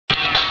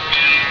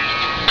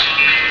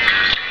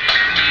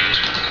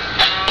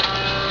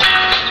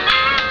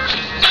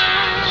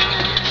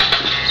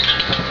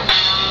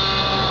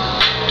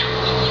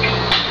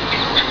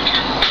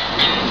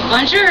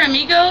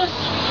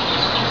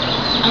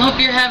I hope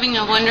you're having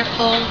a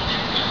wonderful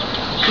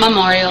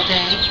Memorial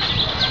Day.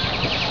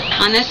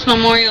 On this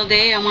Memorial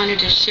Day, I wanted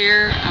to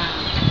share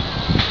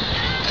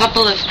a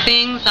couple of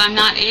things. I'm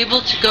not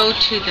able to go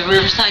to the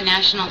Riverside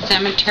National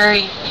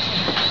Cemetery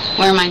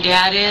where my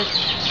dad is,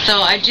 so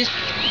I just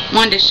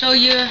wanted to show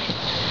you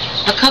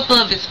a couple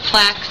of his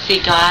plaques he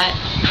got.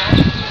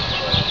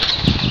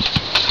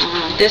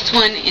 This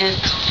one is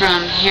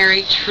from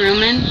Harry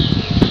Truman.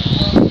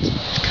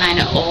 It's kind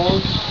of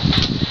old.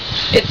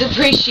 It's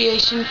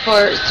appreciation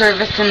for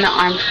service in the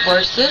armed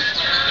forces.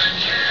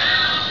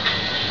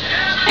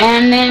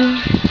 And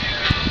then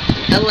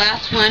the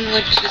last one,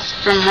 which is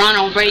from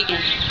Ronald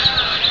Reagan,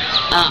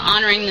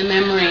 honoring the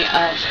memory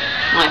of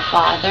my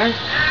father.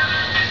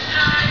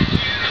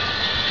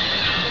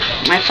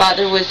 My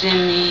father was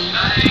in the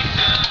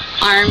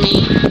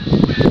Army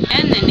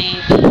and the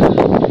Navy,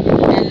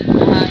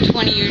 and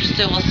 20 years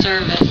civil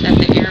service at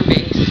the Air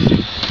Base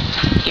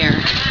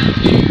here.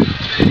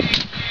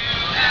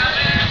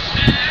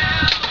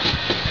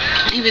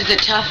 He was a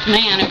tough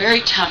man, a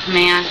very tough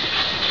man.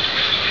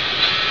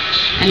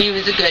 And he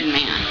was a good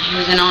man. He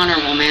was an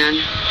honorable man.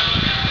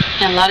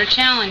 He had a lot of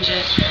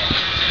challenges.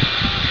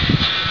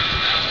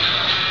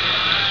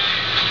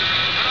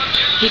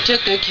 He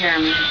took good care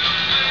of me.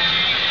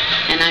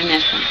 And I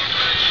miss him.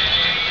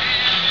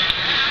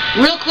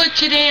 Real quick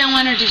today, I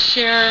wanted to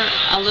share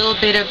a little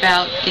bit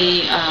about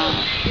the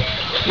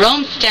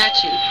Rome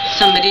Statutes.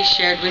 Somebody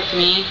shared with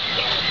me,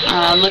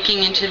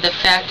 looking into the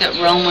fact that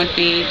Rome would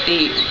be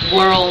the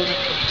world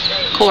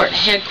court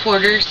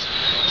headquarters.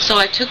 So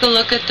I took a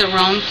look at the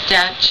Rome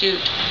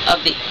Statute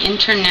of the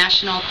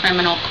International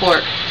Criminal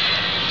Court.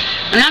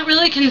 I'm not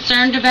really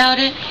concerned about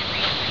it.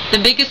 The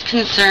biggest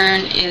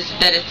concern is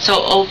that it's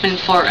so open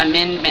for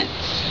amendments.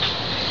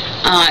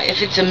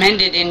 If it's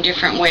amended in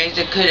different ways,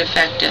 it could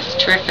affect us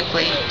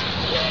terrifically.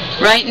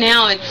 Right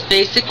now, it's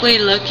basically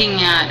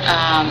looking at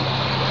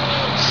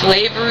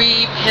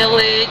slavery,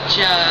 pillage,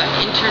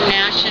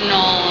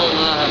 international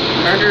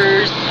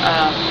murders,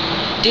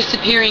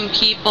 disappearing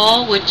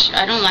people, which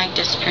I don't like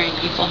disappearing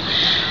people,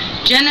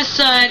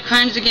 genocide,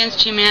 crimes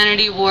against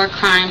humanity, war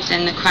crimes,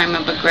 and the crime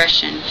of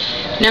aggression.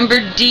 Number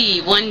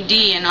D,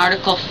 1D in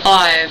Article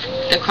 5,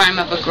 the crime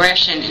of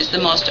aggression is the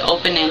most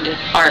open-ended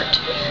part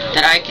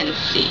that I can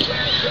see.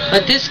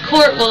 But this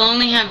court will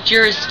only have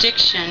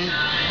jurisdiction,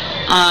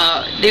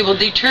 they will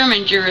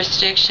determine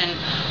jurisdiction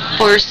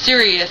for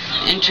serious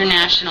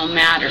international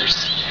matters.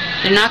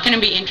 They're not going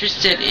to be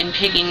interested in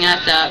picking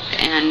us up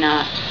and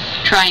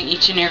trying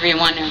each and every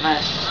one of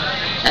us,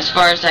 as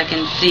far as I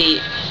can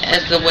see,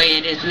 as the way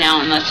it is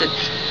now, unless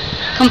it's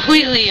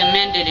completely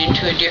amended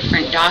into a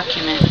different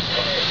document.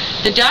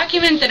 The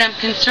document that I'm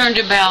concerned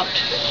about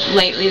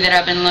lately that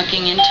I've been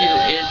looking into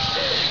is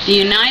the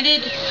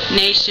United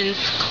Nations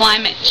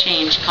Climate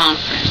Change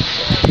Conference.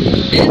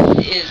 This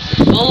is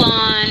full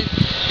on.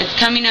 It's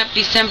coming up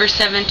December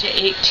 7 to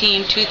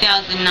 18,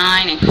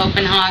 2009 in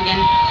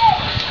Copenhagen.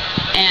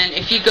 And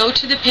if you go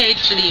to the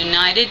page for the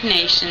United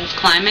Nations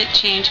Climate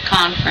Change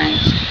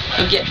Conference,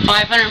 you'll get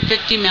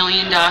 550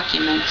 million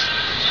documents.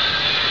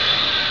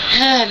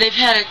 They've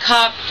had a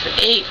COP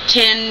 8,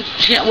 10,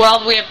 well, all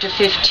the way up to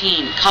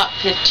 15.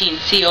 COP15,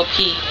 COP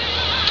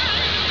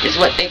is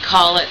what they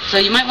call it. So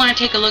you might want to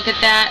take a look at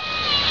that.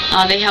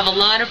 They have a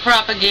lot of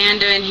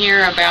propaganda in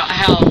here about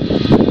how,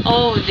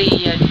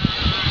 the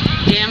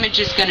damage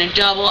is going to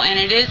double, and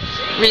it is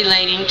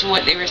relating to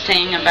what they were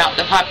saying about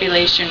the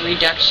population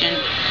reduction.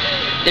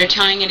 They're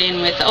tying it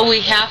in with,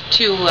 we have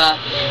to,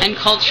 and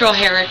cultural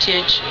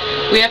heritage,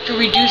 we have to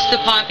reduce the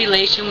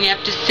population, we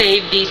have to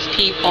save these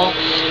people.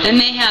 Then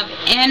they have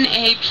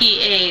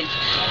NAPAs,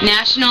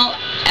 National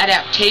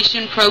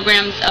Adaptation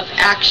Programs of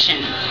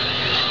Action.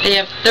 They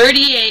have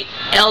 38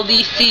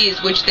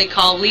 LDCs, which they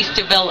call least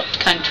developed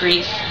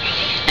countries,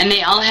 and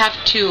they all have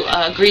to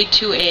agree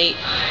to a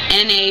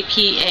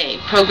NAPA,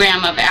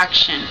 Program of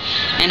Action.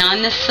 And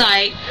on the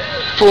site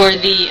for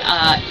the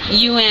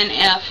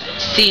UNFCCC,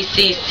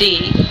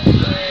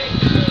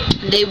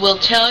 they will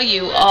tell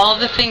you all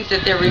the things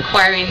that they're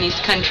requiring these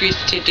countries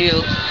to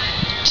do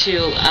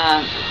to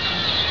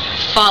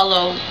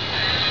follow.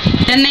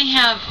 Then they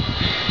have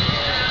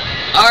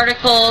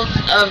articles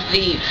of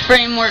the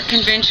Framework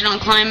Convention on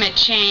Climate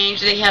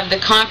Change. They have the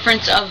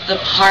Conference of the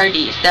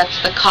Parties. That's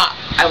the COP.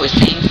 I was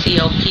saying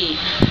COP.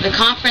 The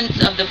Conference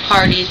of the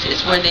Parties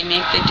is where they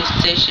make the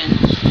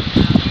decisions.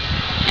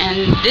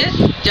 And this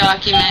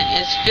document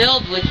is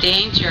filled with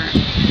danger.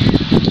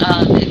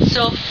 It's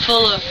so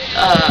full of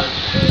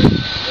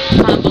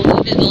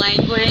convoluted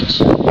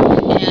language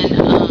and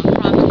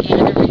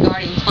propaganda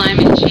regarding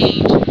climate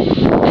change.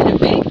 And a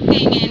big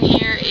thing in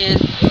here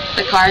is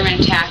the carbon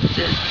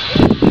taxes.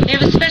 They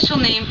have a special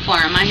name for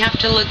them. I have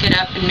to look it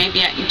up, and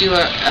maybe I can do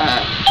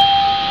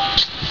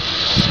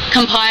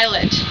compile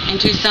it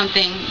into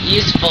something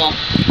useful.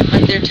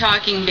 But they're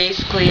talking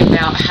basically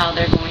about how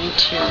they're going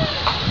to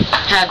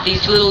have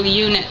these little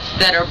units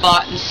that are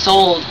bought and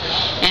sold.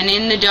 And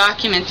in the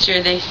documents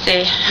here they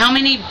say how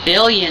many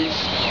billions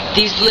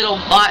these little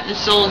bought and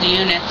sold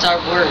units are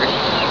worth.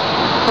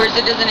 Of course,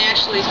 it doesn't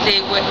actually say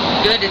what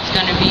good it's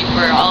going to be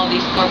for all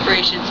these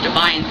corporations to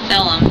buy and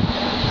sell them,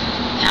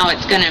 how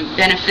it's going to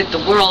benefit the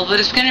world, but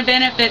it's going to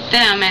benefit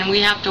them, and we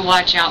have to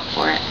watch out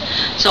for it.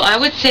 So I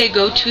would say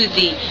go to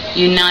the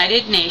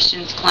United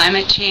Nations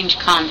Climate Change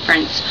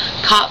Conference,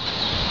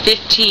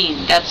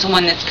 COP15. That's the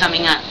one that's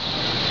coming up.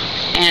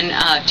 And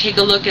take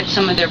a look at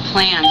some of their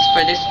plans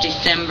for this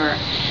December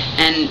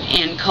and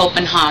in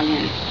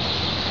Copenhagen.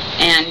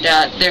 And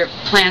their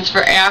plans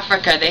for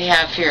Africa they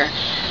have here.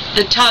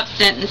 The top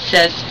sentence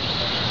says,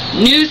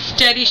 new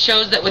study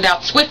shows that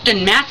without swift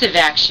and massive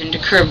action to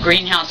curb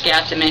greenhouse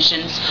gas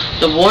emissions,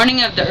 the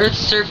warming of the Earth's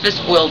surface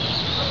will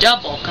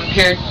double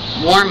compared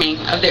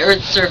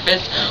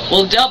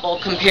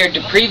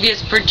to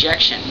previous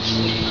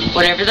projections.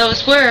 Whatever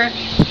those were,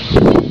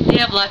 they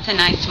have lots of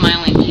nice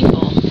smiling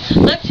people.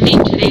 Let's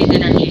meet today's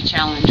energy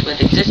challenge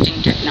with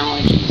existing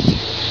technologies.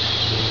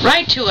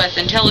 Write to us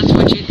and tell us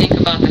what you think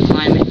about the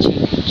climate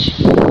change.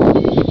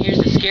 Here's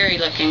a scary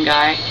looking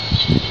guy.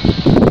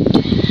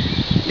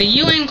 The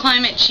UN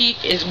climate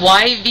chief is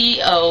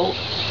YVO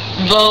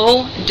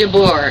de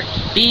Boer,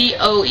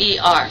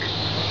 B-O-E-R,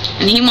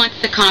 and he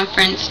wants the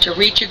conference to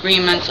reach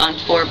agreements on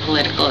 4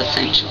 political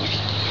essentials.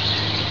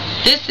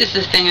 This is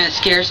the thing that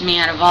scares me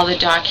out of all the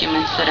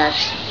documents that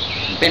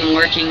I've been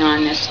working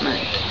on this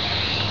month.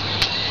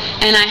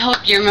 And I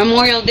hope your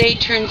Memorial Day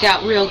turns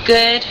out real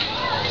good,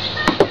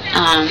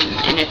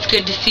 and it's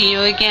good to see you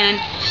again,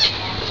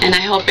 and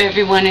I hope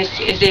everyone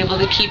is able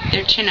to keep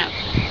their chin up.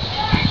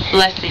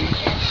 Blessings.